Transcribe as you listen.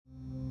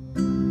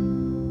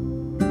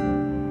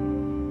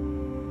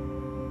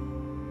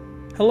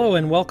Hello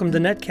and welcome to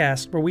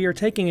Netcast, where we are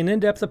taking an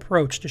in-depth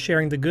approach to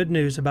sharing the good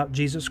news about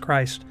Jesus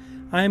Christ.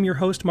 I am your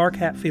host, Mark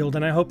Hatfield,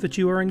 and I hope that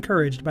you are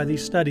encouraged by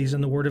these studies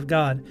in the Word of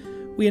God.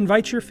 We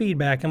invite your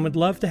feedback and would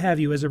love to have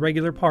you as a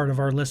regular part of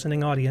our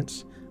listening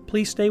audience.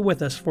 Please stay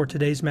with us for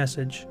today's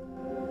message.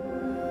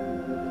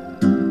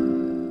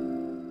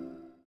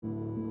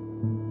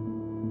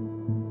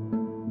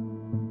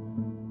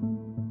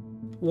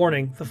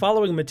 Warning: the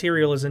following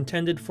material is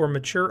intended for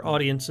mature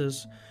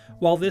audiences.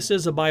 While this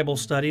is a Bible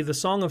study, the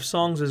Song of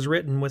Songs is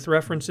written with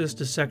references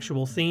to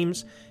sexual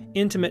themes,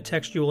 intimate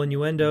textual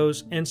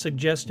innuendos, and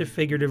suggestive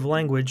figurative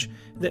language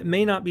that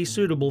may not be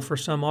suitable for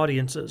some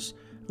audiences.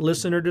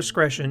 Listener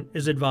discretion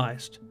is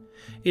advised.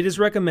 It is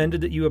recommended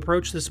that you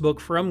approach this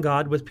book from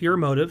God with pure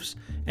motives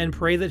and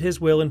pray that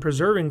His will in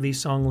preserving these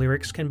song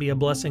lyrics can be a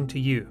blessing to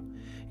you.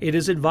 It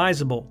is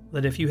advisable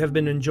that if you have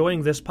been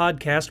enjoying this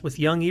podcast with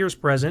young ears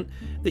present,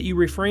 that you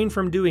refrain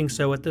from doing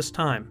so at this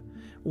time.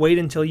 Wait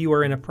until you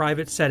are in a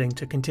private setting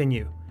to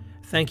continue.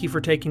 Thank you for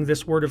taking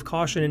this word of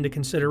caution into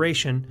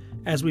consideration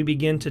as we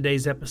begin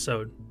today's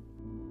episode.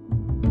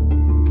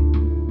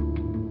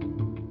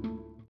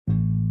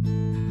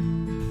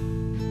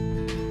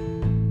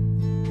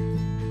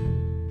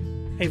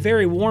 A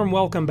very warm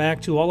welcome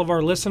back to all of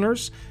our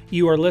listeners.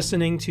 You are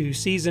listening to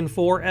Season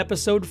 4,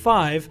 Episode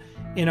 5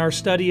 in our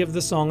study of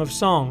the Song of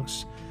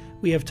Songs.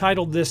 We have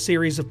titled this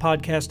series of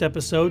podcast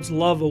episodes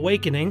Love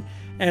Awakening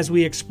as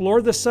we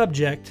explore the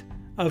subject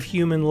of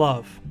human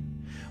love.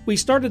 We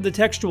started the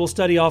textual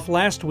study off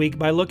last week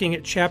by looking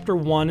at chapter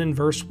 1 and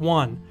verse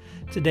 1.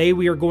 Today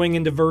we are going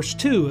into verse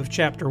 2 of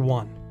chapter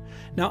 1.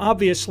 Now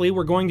obviously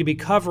we're going to be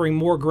covering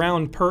more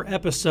ground per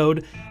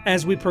episode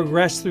as we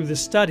progress through the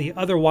study,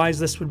 otherwise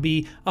this would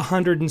be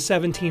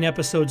 117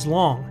 episodes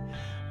long.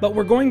 But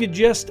we're going to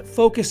just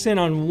focus in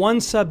on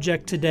one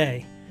subject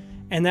today,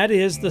 and that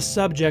is the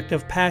subject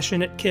of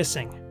passionate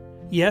kissing.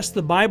 Yes,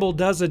 the Bible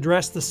does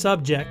address the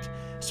subject,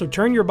 so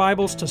turn your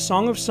Bibles to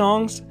Song of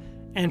Songs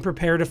and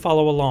prepare to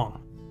follow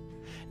along.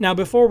 Now,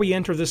 before we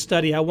enter the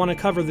study, I want to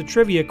cover the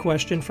trivia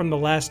question from the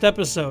last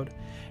episode.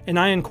 And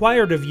I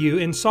inquired of you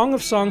in Song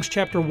of Songs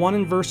chapter 1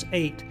 and verse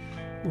 8,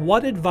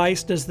 what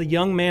advice does the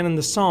young man in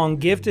the song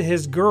give to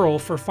his girl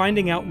for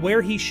finding out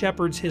where he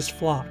shepherds his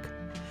flock?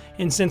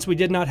 And since we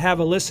did not have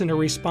a listener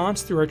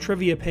response through our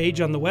trivia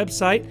page on the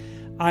website,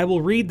 I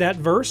will read that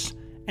verse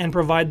and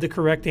provide the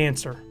correct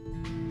answer.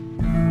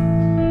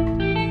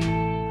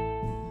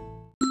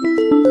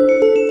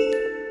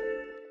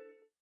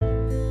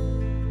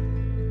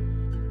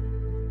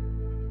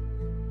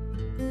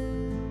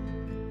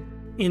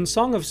 In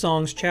Song of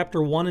Songs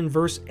chapter 1 and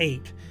verse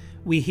 8,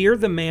 we hear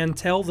the man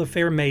tell the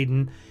fair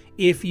maiden,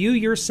 "If you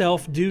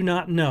yourself do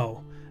not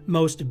know,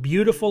 most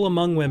beautiful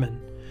among women,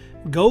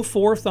 go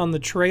forth on the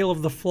trail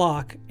of the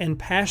flock and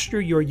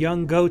pasture your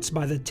young goats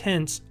by the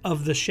tents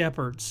of the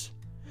shepherds."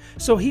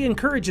 So he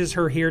encourages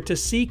her here to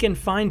seek and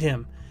find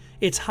him.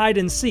 It's hide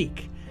and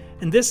seek,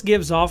 and this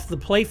gives off the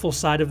playful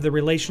side of the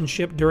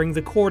relationship during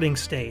the courting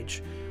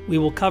stage. We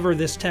will cover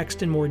this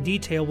text in more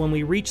detail when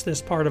we reach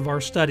this part of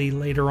our study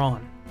later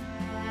on.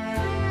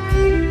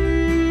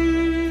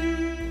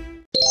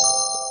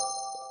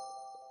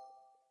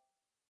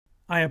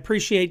 I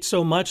appreciate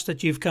so much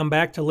that you've come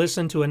back to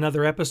listen to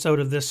another episode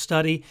of this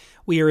study.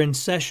 We are in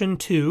session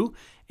 2,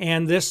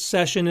 and this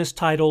session is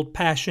titled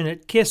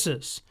Passionate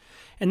Kisses.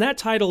 And that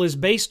title is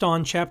based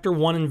on chapter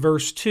 1 and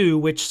verse 2,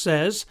 which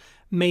says,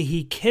 "May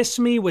he kiss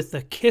me with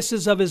the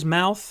kisses of his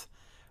mouth,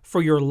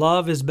 for your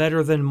love is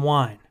better than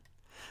wine."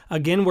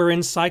 Again, we're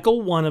in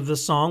cycle 1 of the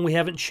song. We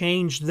haven't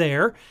changed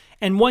there.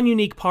 And one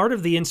unique part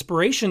of the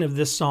inspiration of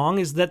this song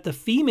is that the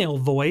female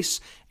voice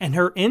and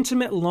her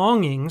intimate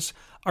longings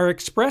are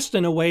expressed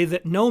in a way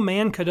that no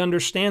man could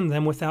understand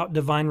them without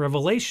divine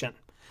revelation.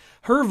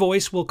 Her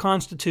voice will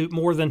constitute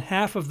more than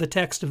half of the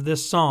text of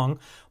this song,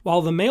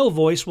 while the male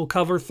voice will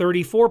cover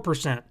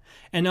 34%,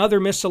 and other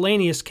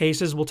miscellaneous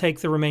cases will take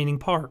the remaining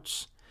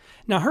parts.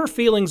 Now, her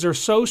feelings are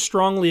so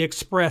strongly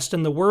expressed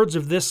in the words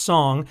of this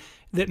song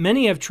that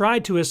many have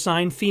tried to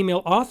assign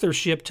female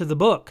authorship to the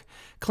book,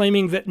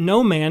 claiming that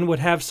no man would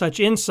have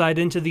such insight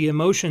into the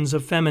emotions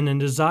of feminine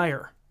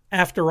desire.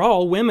 After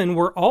all, women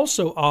were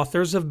also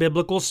authors of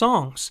biblical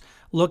songs.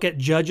 Look at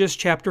Judges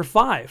chapter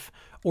 5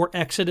 or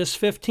Exodus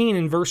 15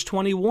 and verse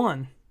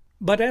 21.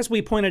 But as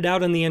we pointed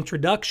out in the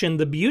introduction,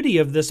 the beauty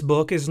of this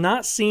book is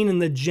not seen in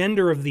the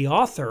gender of the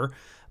author,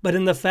 but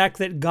in the fact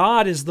that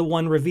God is the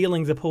one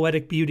revealing the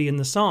poetic beauty in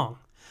the song.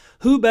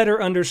 Who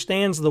better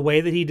understands the way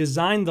that He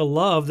designed the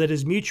love that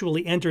is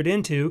mutually entered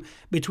into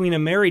between a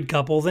married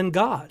couple than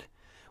God?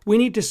 We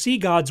need to see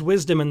God's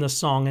wisdom in the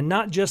song and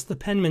not just the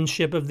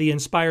penmanship of the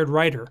inspired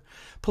writer.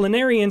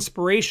 Plenary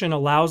inspiration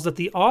allows that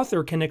the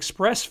author can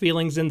express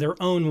feelings in their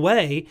own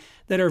way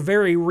that are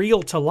very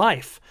real to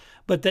life,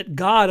 but that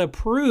God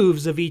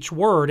approves of each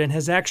word and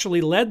has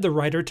actually led the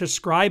writer to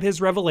scribe His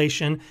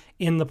revelation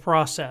in the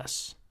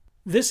process.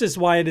 This is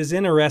why it is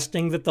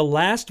interesting that the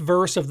last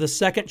verse of the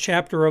second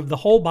chapter of the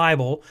whole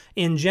Bible,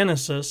 in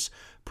Genesis,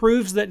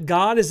 proves that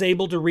God is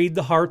able to read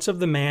the hearts of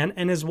the man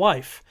and his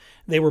wife.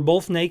 They were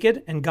both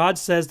naked, and God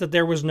says that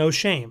there was no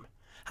shame.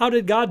 How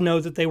did God know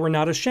that they were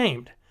not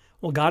ashamed?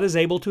 Well, God is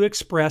able to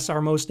express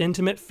our most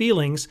intimate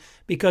feelings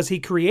because He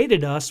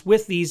created us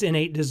with these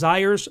innate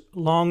desires,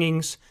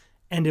 longings,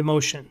 and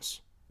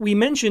emotions. We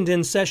mentioned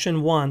in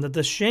session 1 that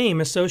the shame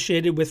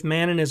associated with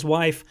man and his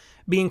wife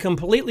being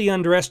completely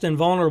undressed and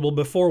vulnerable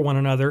before one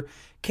another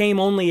came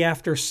only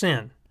after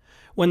sin.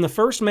 When the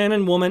first man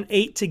and woman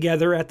ate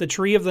together at the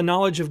tree of the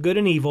knowledge of good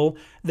and evil,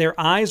 their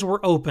eyes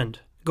were opened.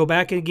 Go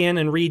back again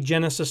and read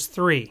Genesis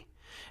 3.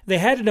 They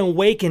had an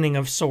awakening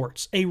of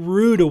sorts, a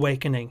rude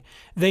awakening.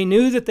 They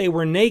knew that they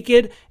were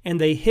naked,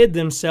 and they hid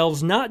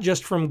themselves not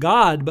just from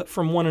God, but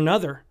from one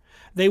another.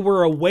 They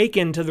were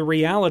awakened to the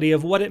reality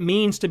of what it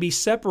means to be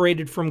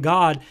separated from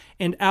God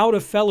and out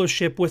of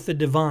fellowship with the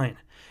divine.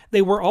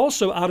 They were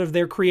also out of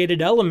their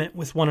created element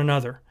with one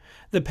another.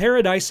 The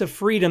paradise of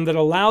freedom that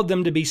allowed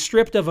them to be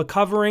stripped of a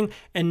covering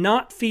and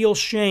not feel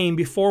shame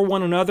before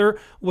one another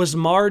was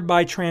marred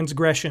by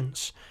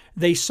transgressions.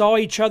 They saw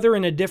each other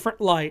in a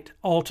different light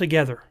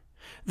altogether.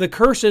 The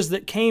curses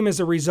that came as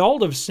a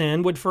result of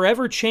sin would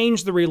forever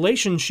change the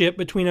relationship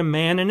between a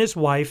man and his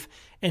wife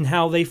and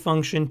how they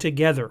functioned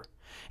together.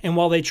 And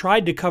while they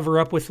tried to cover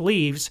up with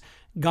leaves,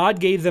 God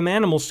gave them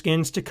animal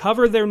skins to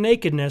cover their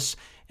nakedness,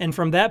 and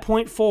from that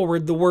point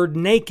forward, the word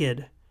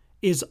naked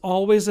is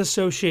always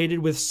associated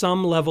with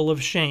some level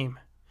of shame.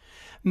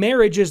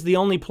 Marriage is the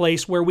only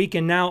place where we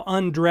can now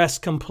undress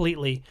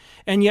completely,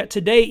 and yet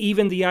today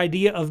even the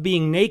idea of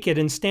being naked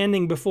and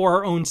standing before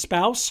our own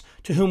spouse,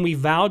 to whom we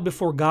vowed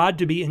before God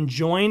to be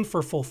enjoined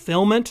for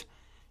fulfillment,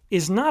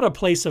 is not a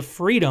place of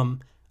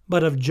freedom,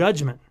 but of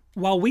judgment.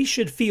 While we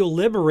should feel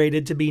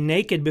liberated to be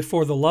naked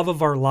before the love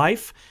of our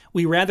life,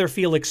 we rather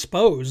feel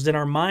exposed and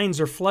our minds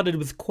are flooded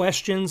with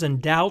questions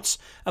and doubts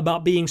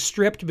about being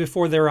stripped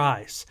before their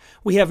eyes.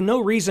 We have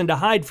no reason to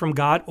hide from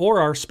God or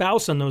our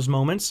spouse in those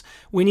moments.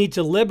 We need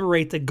to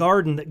liberate the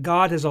garden that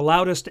God has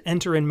allowed us to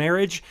enter in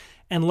marriage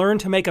and learn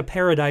to make a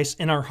paradise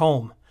in our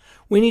home.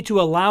 We need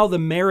to allow the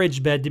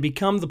marriage bed to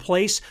become the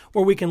place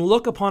where we can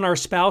look upon our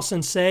spouse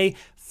and say,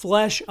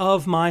 "Flesh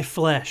of my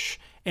flesh,"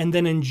 and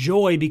then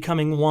enjoy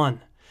becoming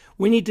one.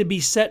 We need to be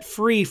set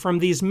free from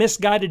these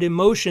misguided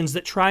emotions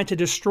that try to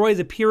destroy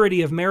the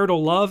purity of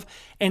marital love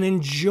and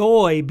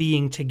enjoy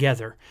being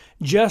together,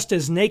 just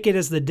as naked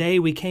as the day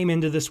we came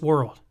into this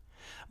world.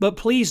 But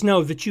please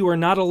know that you are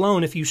not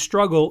alone if you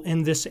struggle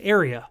in this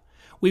area.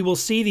 We will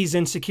see these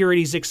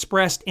insecurities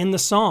expressed in the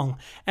song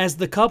as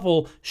the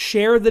couple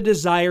share the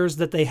desires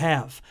that they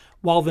have,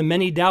 while the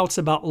many doubts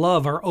about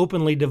love are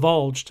openly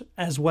divulged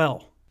as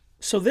well.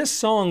 So this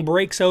song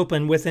breaks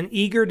open with an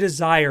eager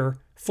desire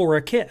for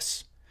a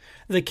kiss.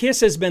 The kiss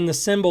has been the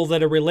symbol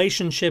that a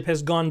relationship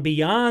has gone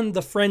beyond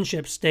the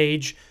friendship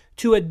stage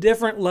to a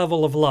different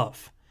level of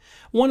love.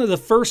 One of the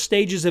first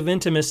stages of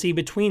intimacy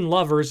between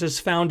lovers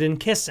is found in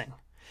kissing.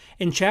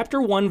 In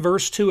chapter 1,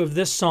 verse 2 of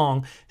this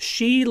song,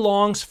 she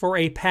longs for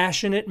a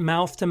passionate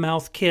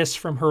mouth-to-mouth kiss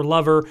from her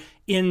lover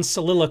in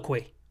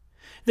soliloquy.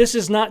 This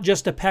is not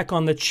just a peck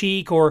on the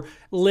cheek or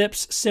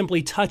lips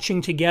simply touching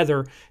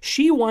together.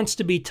 She wants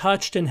to be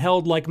touched and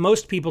held like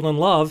most people in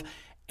love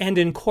and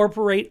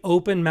incorporate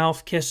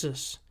open-mouth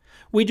kisses.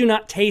 We do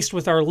not taste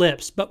with our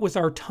lips, but with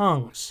our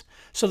tongues.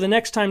 So the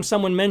next time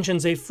someone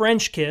mentions a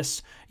French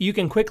kiss, you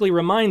can quickly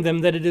remind them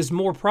that it is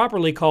more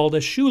properly called a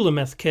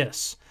Shulamith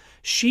kiss.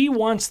 She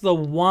wants the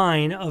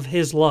wine of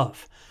his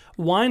love.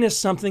 Wine is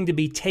something to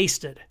be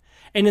tasted.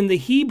 And in the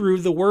Hebrew,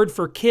 the word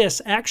for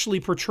kiss actually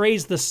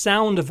portrays the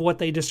sound of what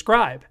they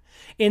describe.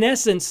 In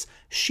essence,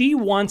 she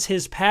wants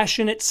his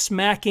passionate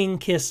smacking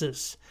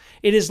kisses.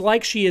 It is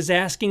like she is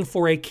asking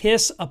for a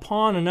kiss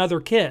upon another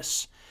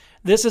kiss.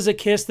 This is a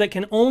kiss that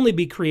can only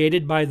be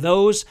created by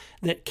those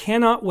that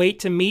cannot wait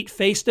to meet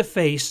face to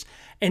face,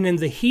 and in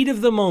the heat of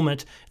the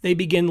moment, they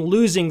begin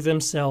losing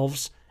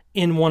themselves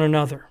in one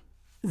another.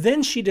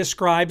 Then she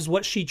describes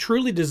what she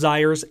truly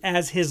desires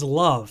as his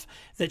love,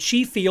 that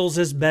she feels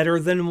is better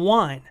than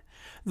wine.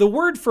 The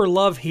word for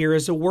love here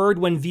is a word,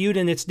 when viewed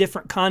in its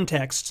different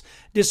contexts,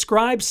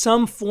 describes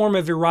some form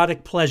of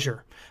erotic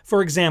pleasure.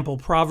 For example,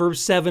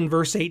 Proverbs 7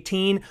 verse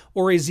 18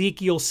 or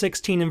Ezekiel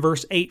 16 and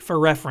verse 8 for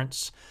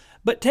reference.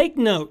 But take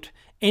note,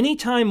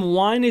 anytime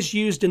wine is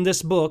used in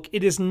this book,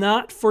 it is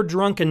not for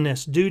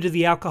drunkenness due to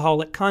the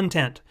alcoholic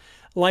content,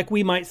 like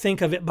we might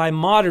think of it by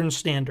modern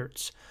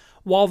standards.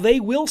 While they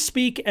will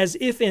speak as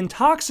if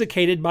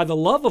intoxicated by the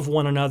love of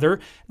one another,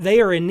 they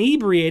are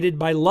inebriated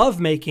by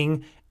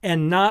lovemaking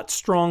and not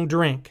strong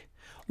drink.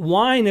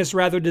 Wine is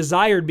rather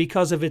desired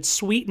because of its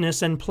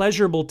sweetness and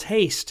pleasurable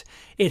taste.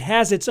 It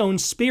has its own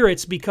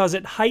spirits because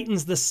it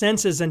heightens the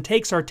senses and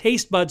takes our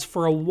taste buds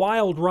for a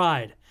wild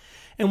ride.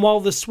 And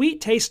while the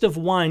sweet taste of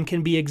wine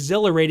can be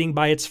exhilarating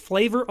by its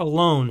flavor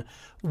alone,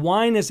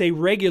 wine is a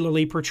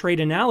regularly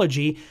portrayed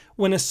analogy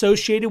when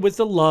associated with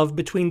the love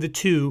between the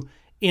two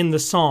in the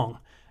song.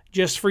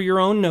 Just for your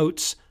own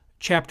notes,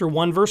 chapter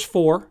 1 verse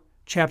 4,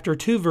 chapter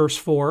 2 verse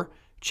 4,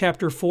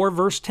 chapter 4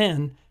 verse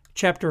 10,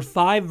 chapter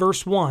 5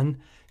 verse 1,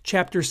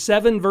 chapter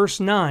 7, verse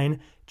 9,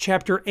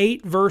 chapter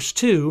 8, verse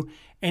 2,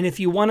 and if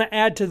you want to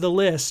add to the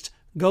list,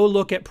 go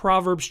look at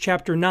Proverbs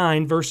chapter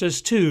 9,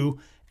 verses 2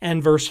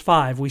 and verse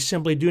 5. We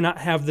simply do not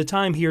have the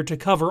time here to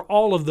cover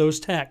all of those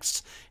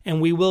texts,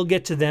 and we will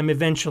get to them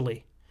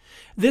eventually.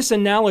 This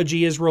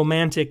analogy is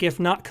romantic, if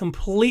not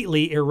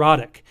completely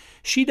erotic.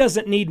 She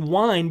doesn't need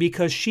wine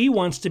because she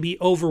wants to be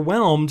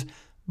overwhelmed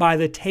by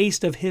the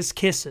taste of his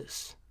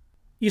kisses.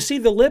 You see,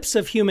 the lips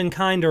of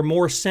humankind are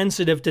more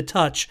sensitive to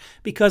touch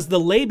because the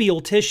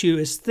labial tissue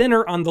is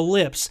thinner on the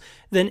lips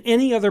than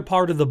any other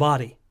part of the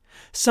body.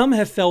 Some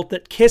have felt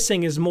that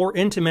kissing is more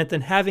intimate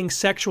than having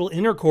sexual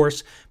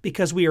intercourse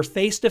because we are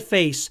face to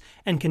face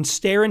and can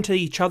stare into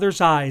each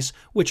other's eyes,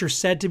 which are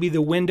said to be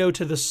the window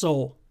to the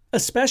soul.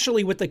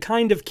 Especially with the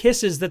kind of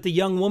kisses that the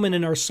young woman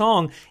in our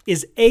song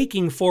is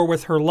aching for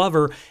with her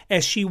lover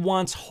as she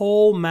wants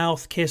whole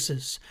mouth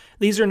kisses.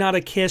 These are not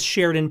a kiss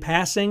shared in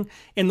passing.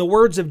 In the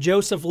words of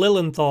Joseph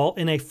Lilienthal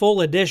in a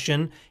full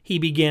edition, he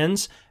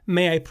begins,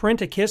 "May I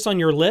print a kiss on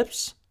your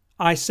lips?"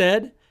 I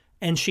said,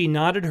 and she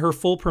nodded her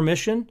full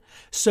permission.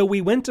 So we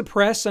went to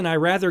press, and I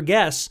rather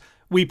guess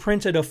we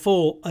printed a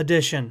full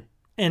edition.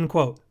 End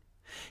quote.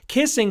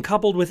 Kissing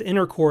coupled with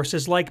intercourse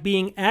is like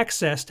being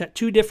accessed at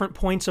two different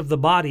points of the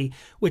body,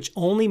 which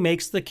only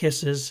makes the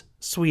kisses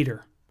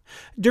sweeter.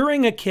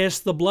 During a kiss,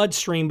 the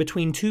bloodstream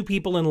between two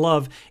people in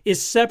love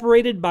is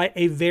separated by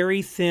a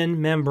very thin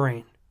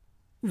membrane.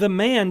 The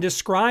man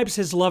describes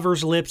his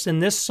lover's lips in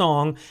this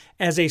song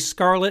as a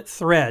scarlet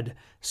thread,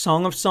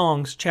 Song of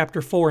Songs,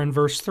 chapter 4 and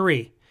verse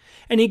 3.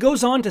 And he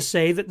goes on to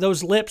say that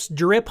those lips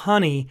drip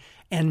honey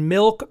and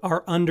milk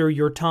are under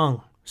your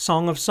tongue,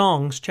 Song of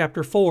Songs,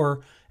 chapter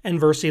 4 and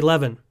verse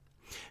 11.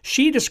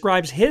 She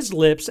describes his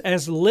lips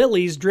as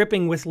lilies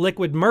dripping with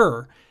liquid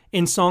myrrh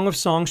in Song of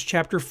Songs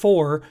chapter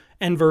 4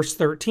 and verse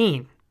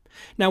 13.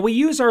 Now we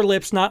use our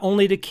lips not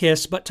only to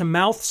kiss but to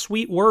mouth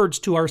sweet words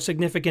to our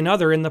significant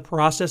other in the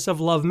process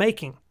of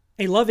lovemaking.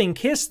 A loving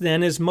kiss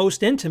then is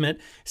most intimate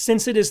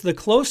since it is the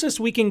closest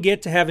we can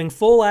get to having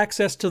full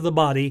access to the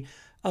body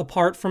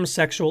apart from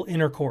sexual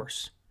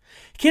intercourse.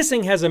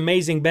 Kissing has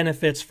amazing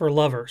benefits for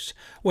lovers.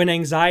 When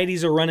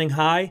anxieties are running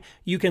high,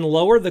 you can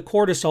lower the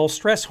cortisol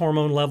stress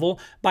hormone level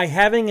by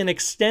having an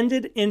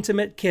extended,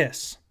 intimate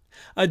kiss.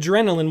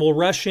 Adrenaline will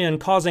rush in,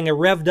 causing a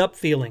revved up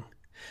feeling.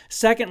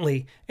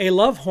 Secondly, a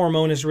love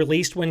hormone is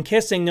released when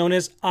kissing known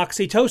as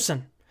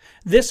oxytocin.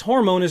 This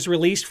hormone is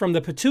released from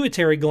the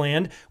pituitary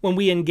gland when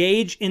we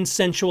engage in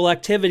sensual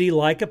activity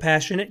like a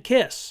passionate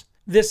kiss.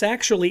 This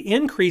actually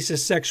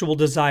increases sexual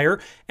desire,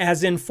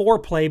 as in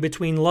foreplay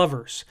between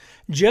lovers.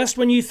 Just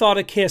when you thought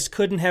a kiss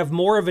couldn't have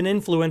more of an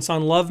influence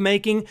on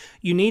lovemaking,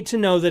 you need to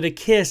know that a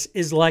kiss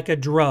is like a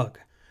drug.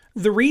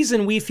 The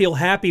reason we feel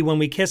happy when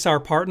we kiss our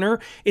partner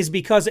is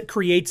because it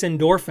creates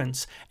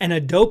endorphins and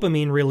a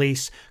dopamine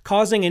release,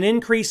 causing an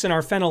increase in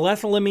our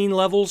phenylethylamine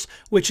levels,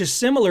 which is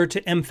similar to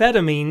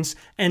amphetamines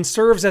and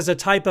serves as a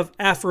type of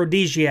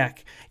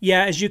aphrodisiac.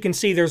 Yeah, as you can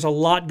see, there's a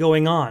lot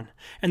going on.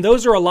 And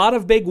those are a lot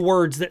of big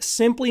words that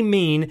simply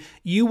mean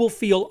you will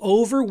feel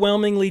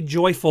overwhelmingly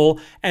joyful,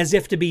 as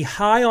if to be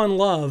high on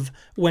love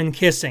when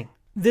kissing.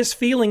 This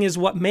feeling is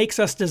what makes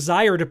us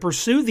desire to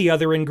pursue the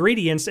other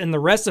ingredients in the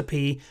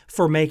recipe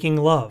for making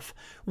love.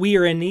 We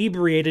are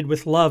inebriated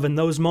with love in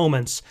those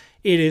moments.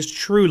 It is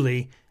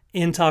truly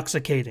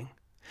intoxicating.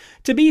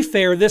 To be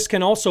fair, this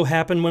can also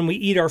happen when we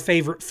eat our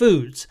favorite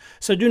foods,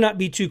 so do not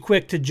be too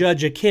quick to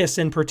judge a kiss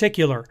in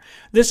particular.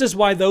 This is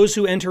why those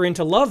who enter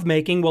into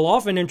lovemaking will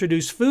often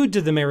introduce food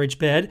to the marriage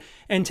bed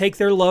and take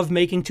their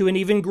lovemaking to an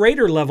even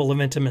greater level of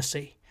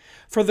intimacy.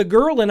 For the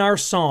girl in our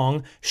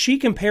song, she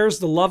compares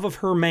the love of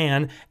her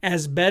man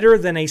as better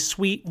than a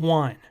sweet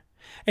wine.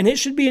 And it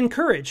should be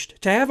encouraged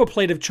to have a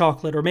plate of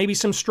chocolate or maybe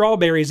some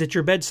strawberries at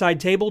your bedside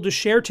table to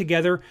share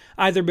together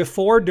either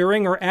before,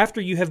 during, or after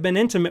you have been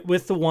intimate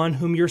with the one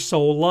whom your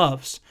soul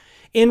loves.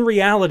 In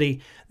reality,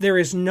 there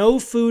is no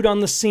food on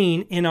the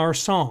scene in our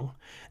song.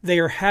 They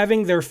are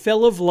having their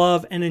fill of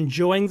love and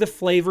enjoying the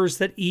flavors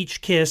that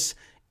each kiss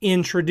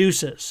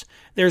introduces.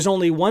 There's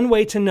only one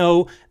way to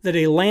know that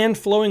a land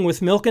flowing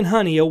with milk and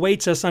honey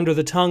awaits us under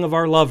the tongue of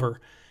our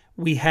lover.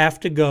 We have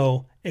to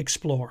go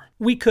explore.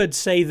 We could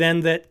say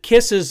then that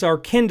kisses are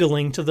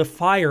kindling to the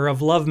fire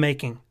of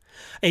lovemaking.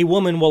 A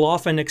woman will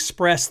often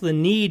express the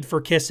need for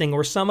kissing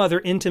or some other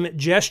intimate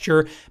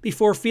gesture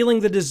before feeling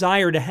the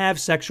desire to have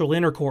sexual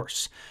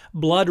intercourse.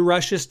 Blood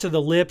rushes to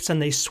the lips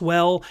and they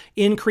swell,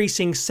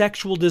 increasing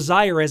sexual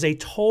desire as a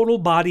total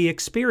body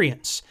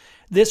experience.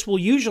 This will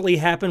usually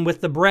happen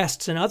with the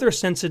breasts and other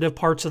sensitive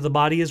parts of the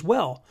body as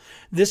well.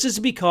 This is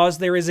because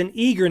there is an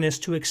eagerness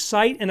to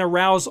excite and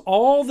arouse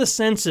all the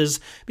senses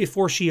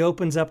before she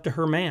opens up to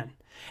her man.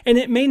 And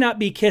it may not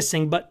be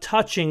kissing, but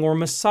touching or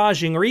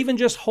massaging or even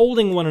just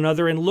holding one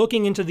another and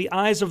looking into the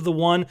eyes of the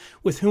one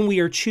with whom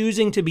we are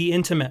choosing to be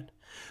intimate.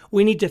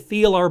 We need to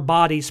feel our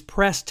bodies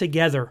pressed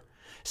together.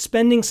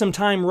 Spending some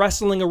time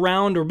wrestling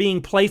around or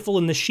being playful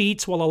in the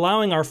sheets while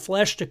allowing our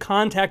flesh to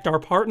contact our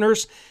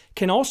partners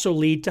can also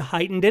lead to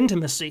heightened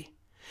intimacy.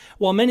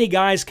 While many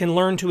guys can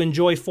learn to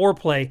enjoy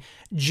foreplay,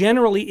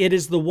 generally it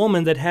is the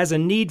woman that has a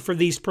need for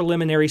these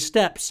preliminary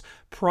steps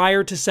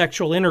prior to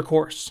sexual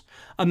intercourse.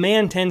 A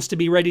man tends to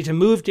be ready to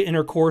move to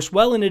intercourse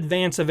well in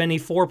advance of any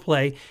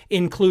foreplay,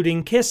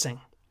 including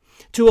kissing.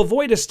 To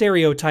avoid a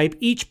stereotype,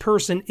 each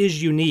person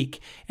is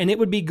unique, and it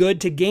would be good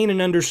to gain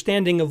an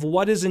understanding of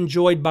what is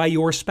enjoyed by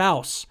your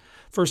spouse.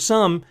 For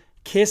some,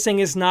 kissing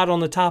is not on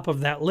the top of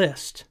that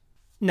list.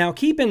 Now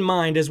keep in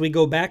mind as we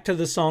go back to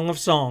the Song of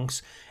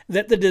Songs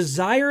that the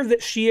desire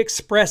that she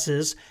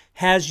expresses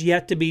has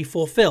yet to be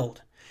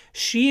fulfilled.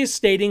 She is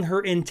stating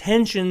her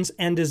intentions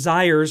and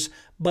desires,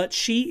 but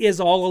she is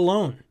all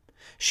alone.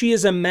 She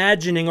is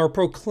imagining or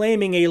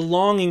proclaiming a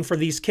longing for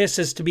these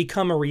kisses to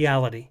become a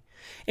reality.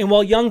 And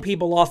while young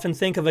people often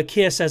think of a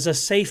kiss as a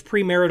safe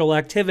premarital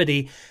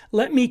activity,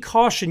 let me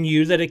caution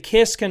you that a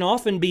kiss can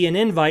often be an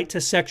invite to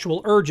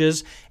sexual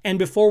urges, and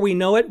before we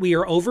know it, we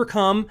are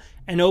overcome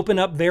and open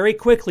up very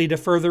quickly to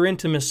further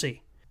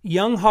intimacy.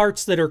 Young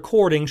hearts that are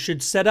courting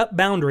should set up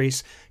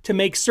boundaries to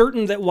make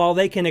certain that while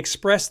they can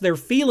express their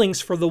feelings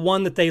for the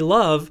one that they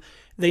love,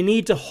 they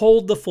need to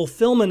hold the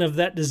fulfillment of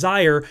that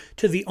desire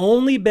to the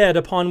only bed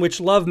upon which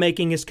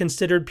lovemaking is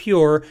considered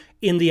pure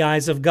in the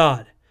eyes of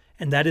God,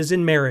 and that is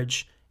in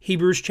marriage.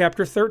 Hebrews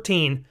chapter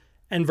 13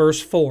 and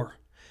verse 4.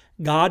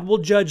 God will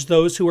judge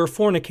those who are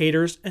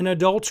fornicators and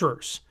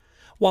adulterers.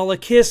 While a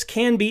kiss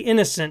can be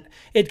innocent,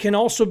 it can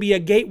also be a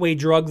gateway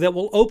drug that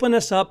will open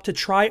us up to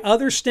try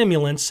other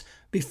stimulants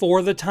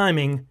before the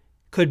timing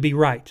could be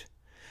right.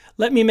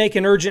 Let me make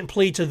an urgent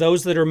plea to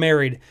those that are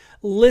married.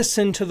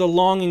 Listen to the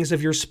longings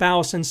of your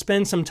spouse and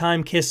spend some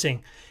time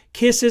kissing.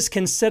 Kisses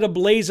can set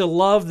ablaze a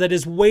love that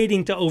is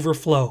waiting to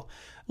overflow.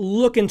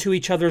 Look into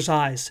each other's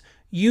eyes.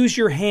 Use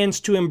your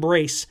hands to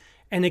embrace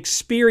and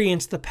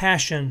experience the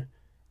passion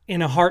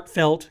in a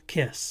heartfelt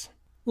kiss.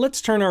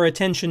 Let's turn our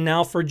attention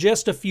now for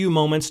just a few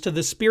moments to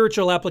the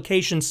spiritual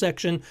application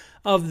section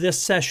of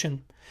this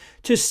session.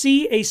 To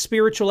see a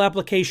spiritual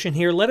application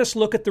here, let us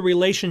look at the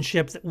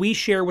relationship that we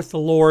share with the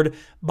Lord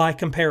by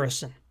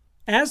comparison.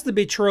 As the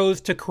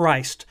betrothed to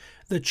Christ,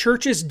 the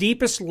church's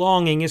deepest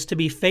longing is to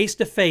be face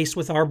to face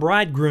with our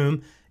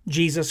bridegroom,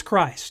 Jesus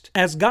Christ.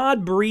 As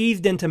God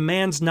breathed into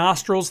man's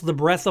nostrils the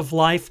breath of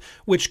life,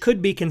 which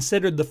could be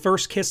considered the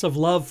first kiss of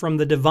love from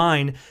the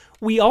divine,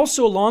 we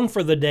also long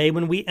for the day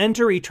when we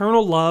enter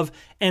eternal love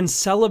and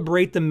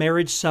celebrate the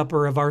marriage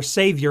supper of our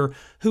Savior,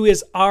 who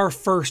is our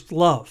first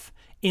love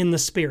in the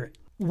Spirit.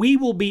 We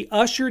will be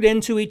ushered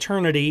into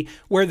eternity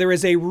where there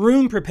is a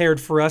room prepared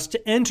for us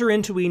to enter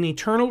into an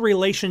eternal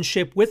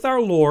relationship with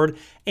our Lord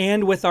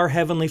and with our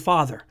Heavenly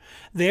Father.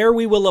 There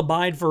we will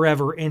abide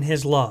forever in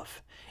His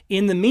love.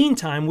 In the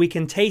meantime, we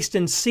can taste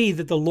and see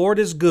that the Lord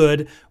is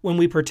good when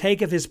we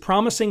partake of His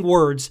promising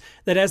words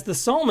that, as the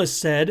psalmist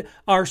said,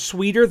 are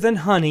sweeter than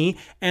honey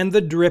and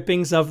the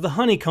drippings of the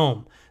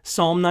honeycomb.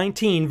 Psalm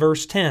 19,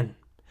 verse 10.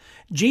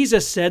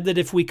 Jesus said that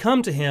if we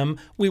come to Him,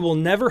 we will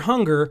never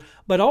hunger,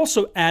 but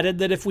also added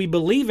that if we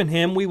believe in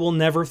Him, we will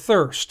never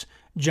thirst.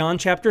 John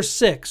chapter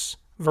 6,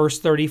 verse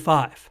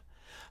 35.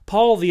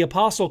 Paul the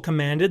apostle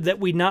commanded that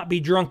we not be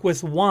drunk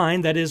with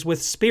wine, that is,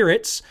 with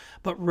spirits,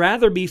 but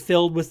rather be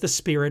filled with the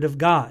Spirit of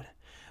God.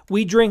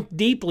 We drink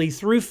deeply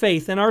through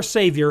faith in our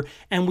Savior,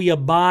 and we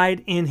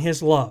abide in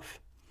His love.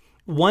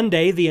 One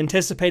day, the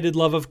anticipated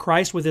love of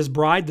Christ with His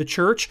bride, the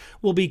church,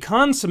 will be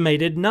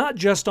consummated not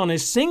just on a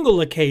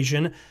single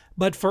occasion,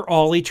 but for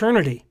all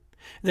eternity.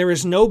 There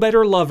is no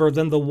better lover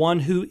than the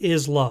one who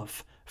is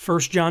love. 1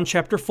 John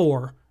chapter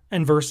 4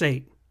 and verse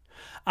 8.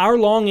 Our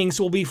longings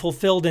will be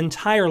fulfilled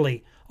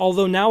entirely,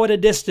 although now at a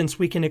distance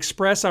we can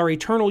express our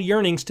eternal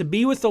yearnings to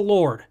be with the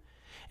Lord.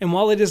 And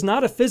while it is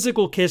not a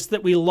physical kiss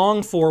that we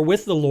long for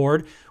with the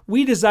Lord,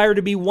 we desire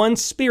to be one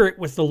spirit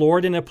with the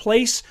Lord in a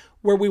place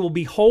where we will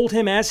behold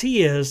Him as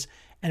He is,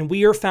 and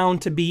we are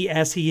found to be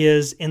as He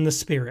is in the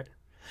Spirit.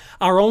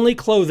 Our only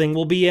clothing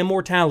will be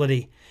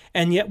immortality,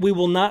 and yet we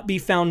will not be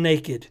found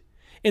naked.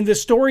 In the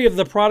story of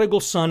the prodigal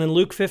son in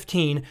Luke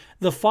 15,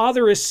 the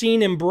father is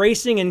seen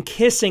embracing and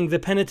kissing the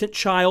penitent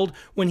child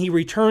when he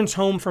returns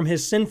home from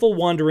his sinful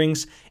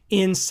wanderings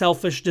in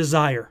selfish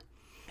desire.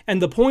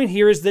 And the point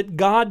here is that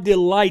God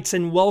delights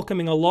in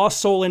welcoming a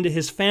lost soul into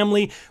His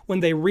family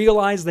when they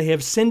realize they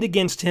have sinned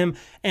against Him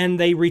and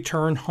they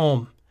return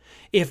home.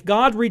 If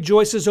God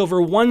rejoices over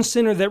one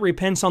sinner that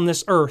repents on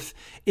this earth,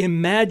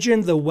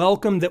 imagine the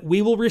welcome that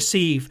we will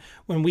receive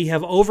when we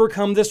have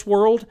overcome this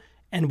world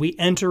and we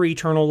enter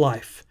eternal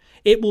life.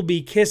 It will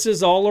be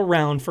kisses all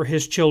around for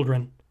His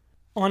children.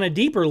 On a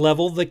deeper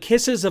level, the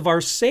kisses of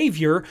our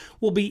Savior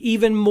will be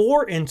even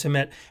more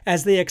intimate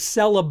as they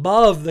excel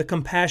above the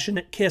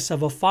compassionate kiss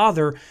of a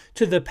father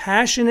to the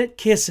passionate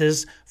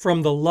kisses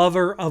from the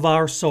lover of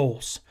our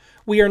souls.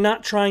 We are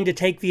not trying to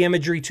take the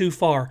imagery too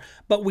far,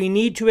 but we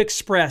need to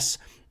express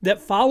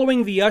that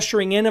following the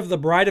ushering in of the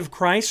bride of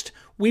Christ,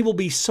 we will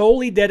be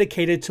solely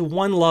dedicated to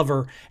one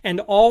lover, and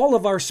all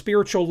of our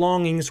spiritual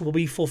longings will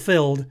be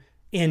fulfilled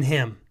in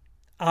Him.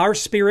 Our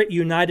spirit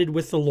united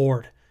with the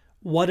Lord.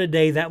 What a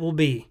day that will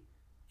be,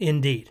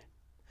 indeed.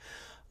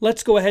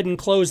 Let's go ahead and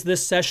close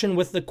this session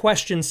with the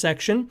question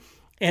section.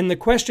 And the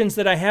questions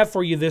that I have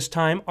for you this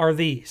time are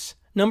these.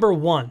 Number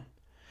 1.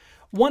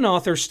 One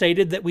author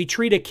stated that we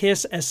treat a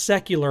kiss as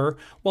secular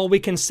while we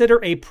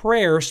consider a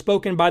prayer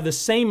spoken by the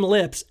same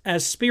lips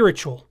as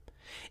spiritual.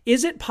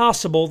 Is it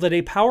possible that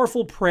a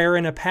powerful prayer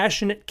and a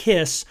passionate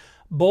kiss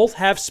both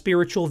have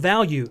spiritual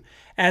value,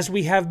 as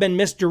we have been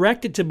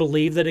misdirected to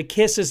believe that a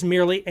kiss is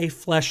merely a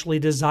fleshly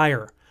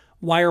desire?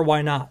 Why or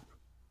why not?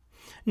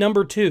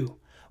 Number 2.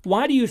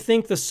 Why do you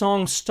think the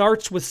song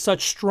starts with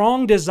such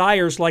strong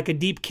desires like a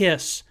deep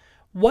kiss?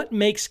 What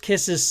makes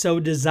kisses so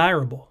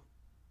desirable?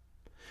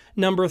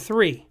 Number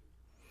 3.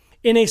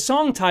 In a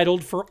song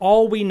titled For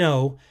All We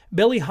Know,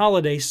 Billie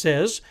Holiday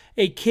says,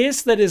 "A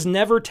kiss that is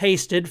never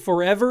tasted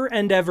forever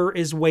and ever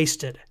is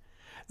wasted."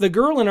 The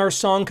girl in our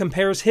song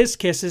compares his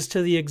kisses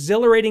to the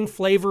exhilarating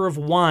flavor of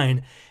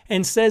wine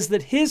and says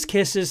that his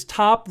kisses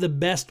top the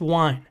best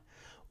wine.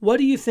 What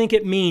do you think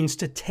it means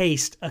to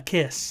taste a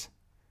kiss?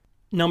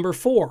 Number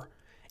 4.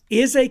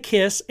 Is a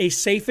kiss a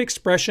safe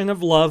expression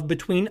of love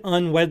between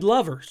unwed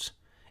lovers?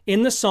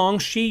 In the song,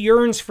 she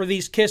yearns for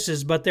these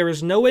kisses, but there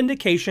is no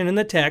indication in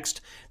the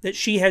text that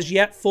she has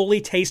yet fully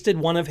tasted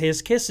one of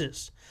his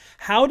kisses.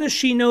 How does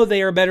she know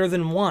they are better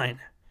than wine?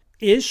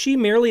 Is she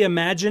merely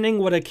imagining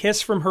what a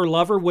kiss from her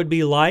lover would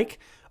be like,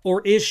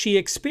 or is she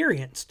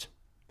experienced?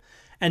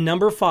 And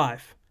number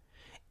 5.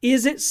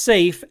 Is it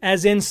safe,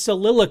 as in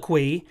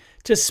soliloquy,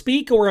 to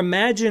speak or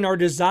imagine our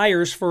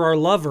desires for our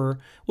lover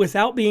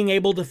without being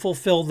able to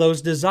fulfill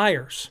those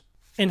desires?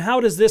 And how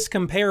does this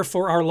compare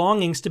for our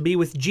longings to be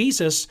with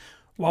Jesus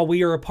while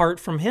we are apart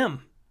from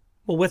Him?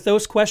 Well, with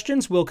those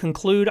questions, we'll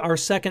conclude our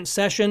second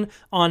session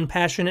on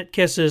Passionate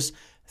Kisses.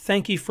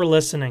 Thank you for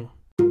listening.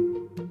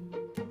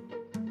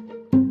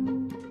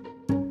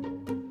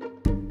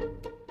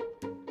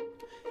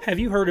 Have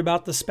you heard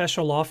about the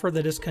special offer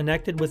that is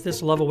connected with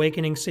this Love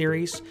Awakening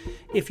series?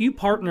 If you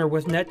partner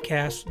with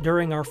Netcast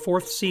during our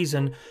 4th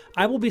season,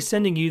 I will be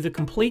sending you the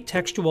complete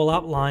textual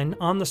outline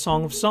on the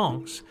Song of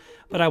Songs,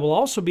 but I will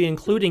also be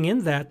including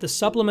in that the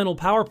supplemental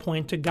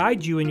PowerPoint to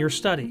guide you in your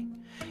study.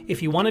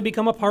 If you want to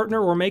become a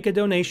partner or make a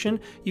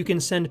donation, you can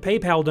send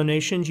PayPal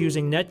donations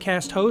using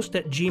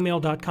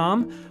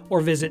netcasthost@gmail.com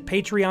or visit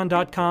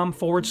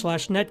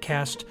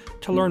patreon.com/netcast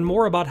to learn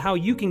more about how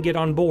you can get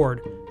on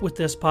board with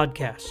this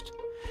podcast.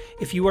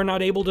 If you are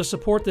not able to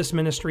support this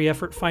ministry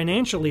effort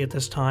financially at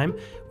this time,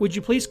 would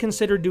you please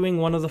consider doing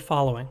one of the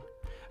following?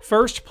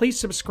 First, please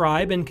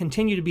subscribe and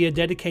continue to be a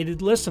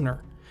dedicated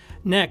listener.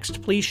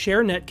 Next, please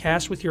share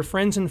Netcast with your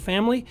friends and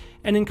family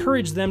and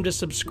encourage them to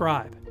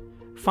subscribe.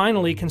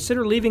 Finally,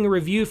 consider leaving a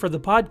review for the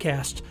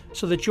podcast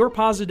so that your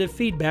positive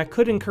feedback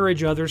could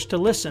encourage others to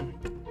listen.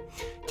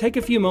 Take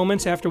a few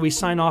moments after we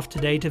sign off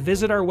today to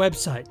visit our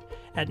website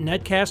at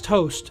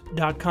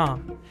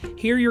netcasthost.com.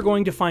 Here you're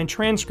going to find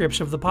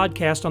transcripts of the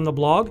podcast on the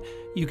blog.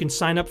 You can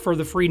sign up for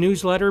the free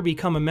newsletter,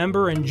 become a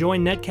member, and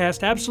join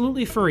Netcast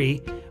absolutely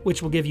free,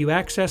 which will give you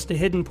access to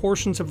hidden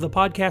portions of the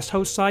podcast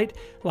host site,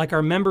 like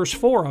our members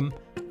forum,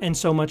 and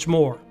so much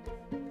more.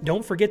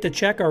 Don't forget to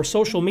check our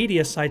social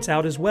media sites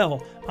out as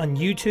well on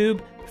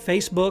YouTube,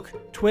 Facebook,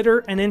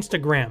 Twitter, and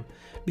Instagram.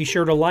 Be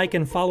sure to like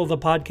and follow the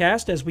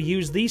podcast as we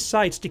use these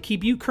sites to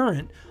keep you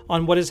current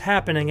on what is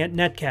happening at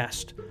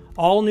Netcast.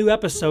 All new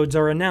episodes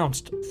are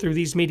announced through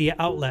these media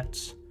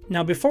outlets.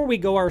 Now, before we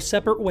go our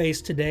separate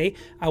ways today,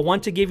 I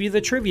want to give you the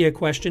trivia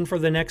question for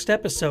the next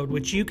episode,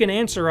 which you can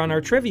answer on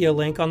our trivia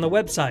link on the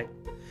website.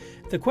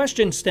 The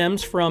question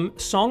stems from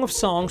Song of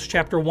Songs,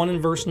 chapter 1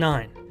 and verse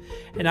 9.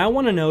 And I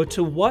want to know,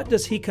 to what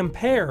does he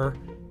compare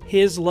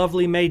his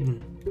lovely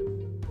maiden?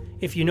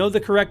 If you know the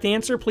correct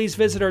answer, please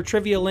visit our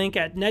trivia link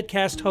at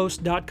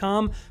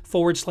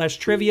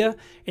netcasthost.com/trivia.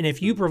 And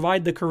if you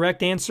provide the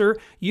correct answer,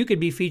 you could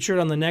be featured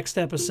on the next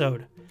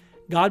episode.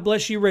 God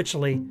bless you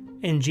richly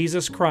in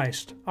Jesus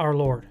Christ, our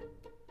Lord.